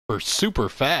creeper super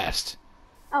fast.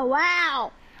 Oh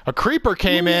wow! A creeper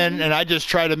came in, and I just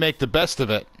tried to make the best of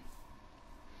it.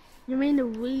 You mean the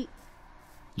wheat?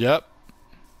 Yep.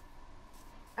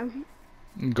 Um,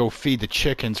 Go feed the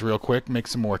chickens real quick. Make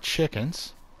some more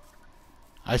chickens.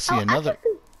 I see another.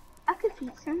 I could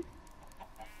feed some.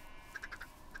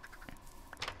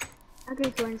 I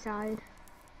could go inside.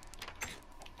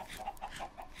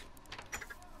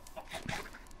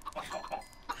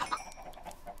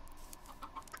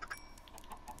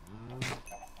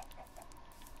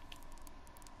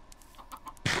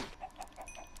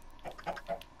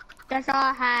 That's all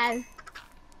I had.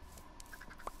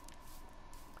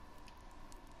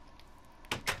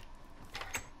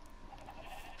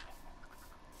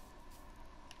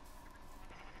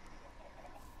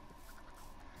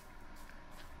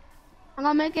 I'm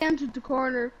gonna make it into the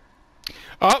corner.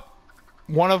 Oh,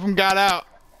 one of them got out.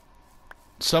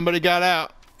 Somebody got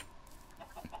out.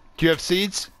 Do you have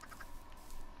seeds?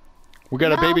 We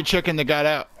got a No. baby chicken that got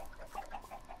out.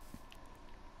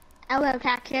 I will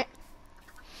catch it.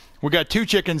 We got 2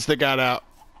 chickens that got out.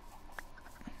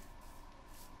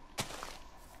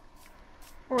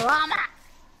 Llama.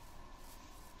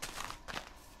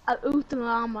 A oot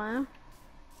llama.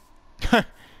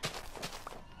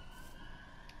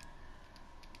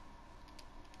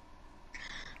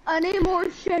 I need more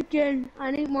chicken. I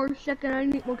need more chicken. I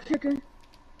need more chicken.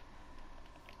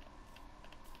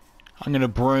 I'm gonna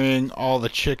bring all the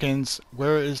chickens.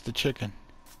 Where is the chicken?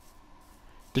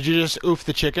 Did you just oof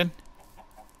the chicken?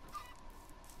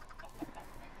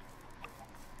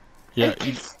 Yeah.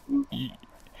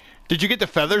 Did you get the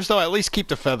feathers though? At least keep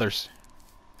the feathers.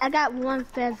 I got 1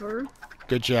 feather.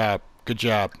 Good job. Good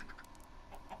job.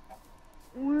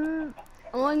 I'm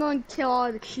only going to kill all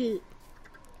the sheep.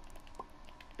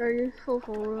 They're useful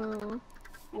for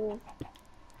wool.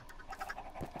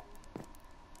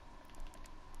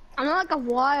 I'm not like a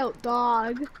wild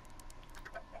dog.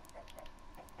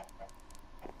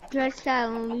 Just got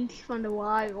unleashed from the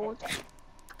wild.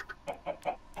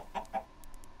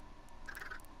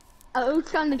 I ate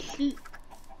some of the sheep.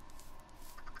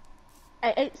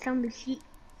 I ate some of the sheep.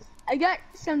 I got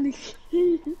some of the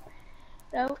sheep.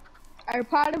 So, are you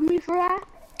proud of me for that?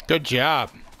 Good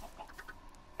job.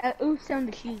 I ate some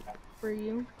of the sheep for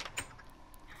you.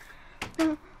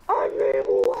 I need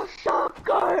more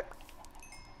sugar.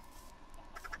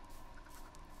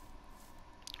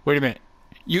 Wait a minute.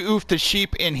 You oofed the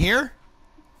sheep in here?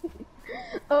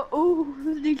 Oh,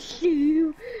 the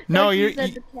sheep. No, Like you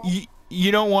said,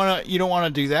 you don't wanna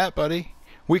do that, buddy.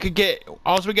 We could get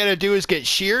all we gotta do is get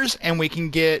shears, and we can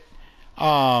get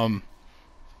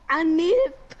I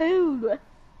needed food.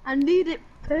 I needed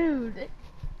food.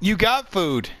 You got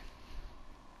food.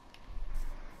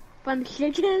 From the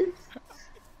chickens?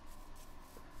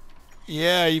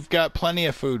 Yeah, you've got plenty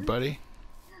of food, buddy.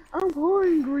 I'm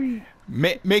hungry.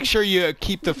 Make sure you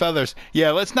keep the feathers.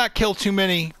 Yeah, let's not kill too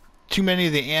many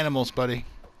of the animals, buddy.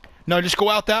 No, just go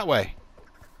out that way.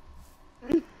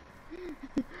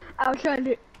 I was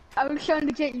trying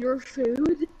to get your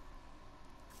food.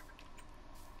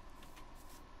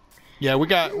 Yeah, we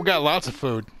got lots of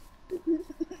food.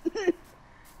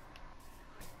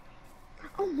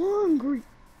 I'm hungry.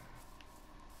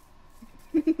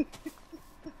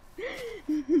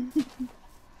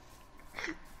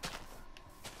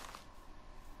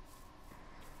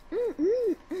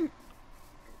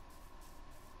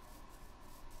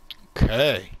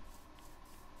 Okay.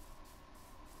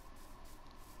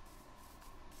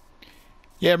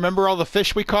 Yeah, remember all the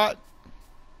fish we caught?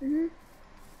 Mhm.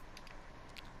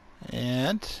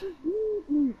 And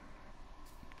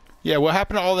yeah, what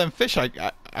happened to all them fish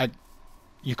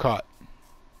you caught?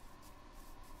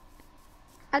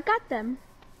 I got them.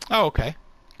 Oh, okay.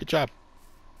 Good job.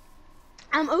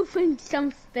 I'm opening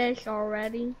some fish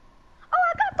already. Oh,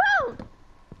 I got bone.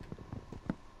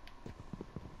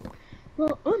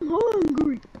 Well, I'm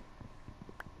hungry.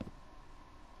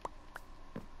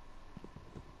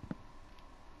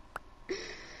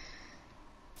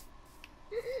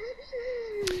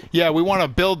 Yeah, we want to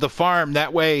build the farm.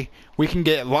 That way we can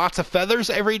get lots of feathers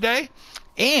every day,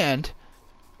 and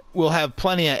we'll have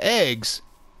plenty of eggs.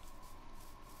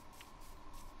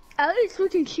 At least we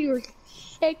can see your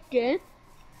chicken.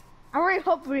 I really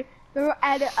hope they'll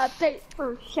add an update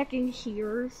for chicken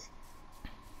shears.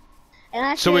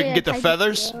 And So we can get the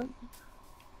feathers?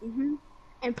 Mhm.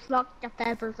 And pluck the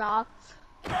feathers off.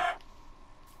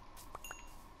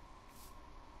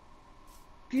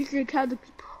 You can kind of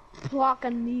pluck a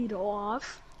needle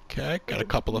off. Okay, got a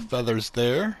couple of feathers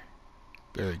there.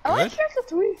 Very I like good. here's a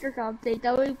tweezer update.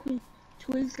 That way we can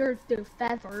tweezer the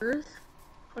feathers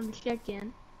from the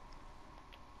chicken.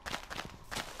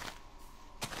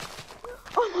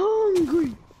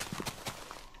 hungry.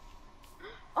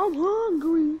 I'm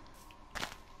hungry.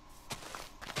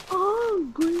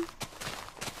 Hungry.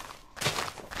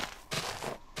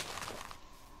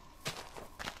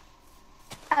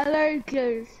 I like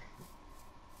this.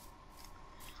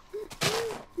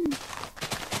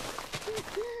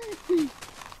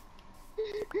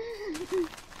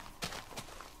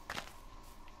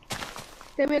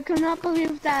 We cannot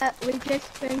believe that we just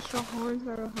finished a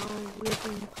Hornsborough home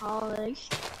looking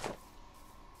polished.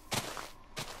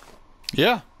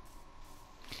 Yeah.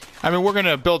 I mean, we're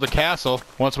gonna build a castle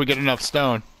once we get enough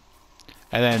stone,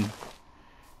 and then,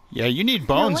 yeah, you need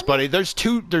bones, buddy. There's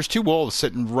two wolves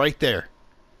sitting right there.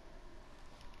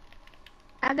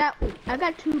 I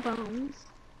got 2 bones.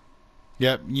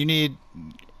 Yep, you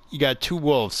got 2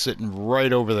 wolves sitting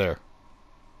right over there.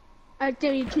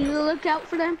 Can you look out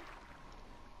for them?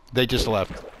 They just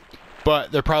left,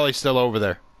 but they're probably still over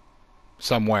there,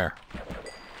 somewhere.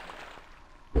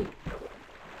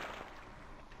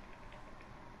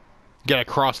 Gotta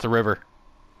cross the river.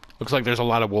 Looks like there's a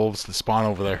lot of wolves that spawn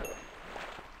over there.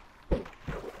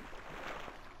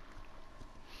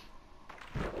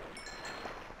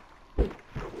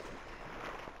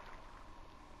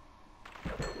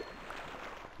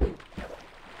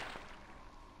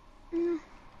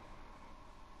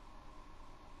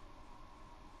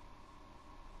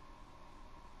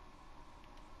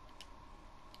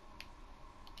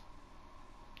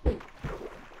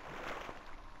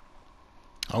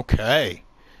 Okay.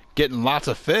 Getting lots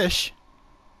of fish.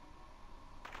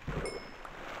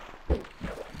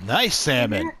 Nice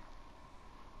salmon.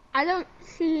 I don't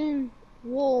see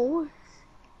wolves.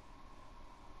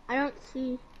 I don't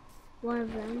see one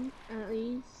of them, at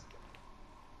least.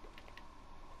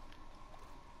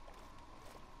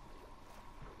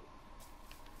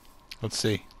 Let's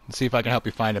see. Let's see if I can help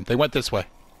you find them. They went this way.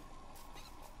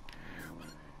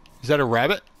 Is that a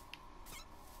rabbit?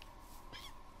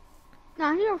 No,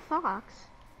 I hear a fox.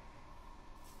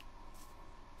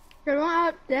 They're going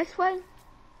out this way?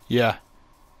 Yeah.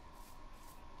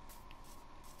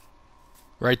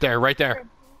 Right there, right there.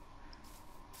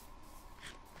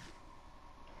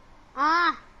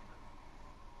 Ah!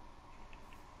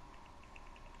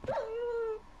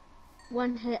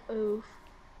 One hit, oof.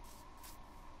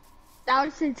 That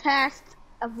was the test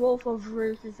of Wolf of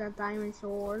Ruth is a diamond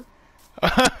sword.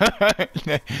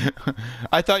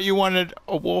 I thought you wanted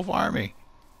a wolf army.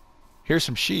 Here's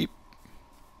some sheep.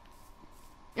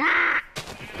 Ah!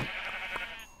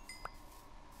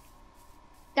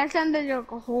 That sounded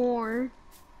like a horn.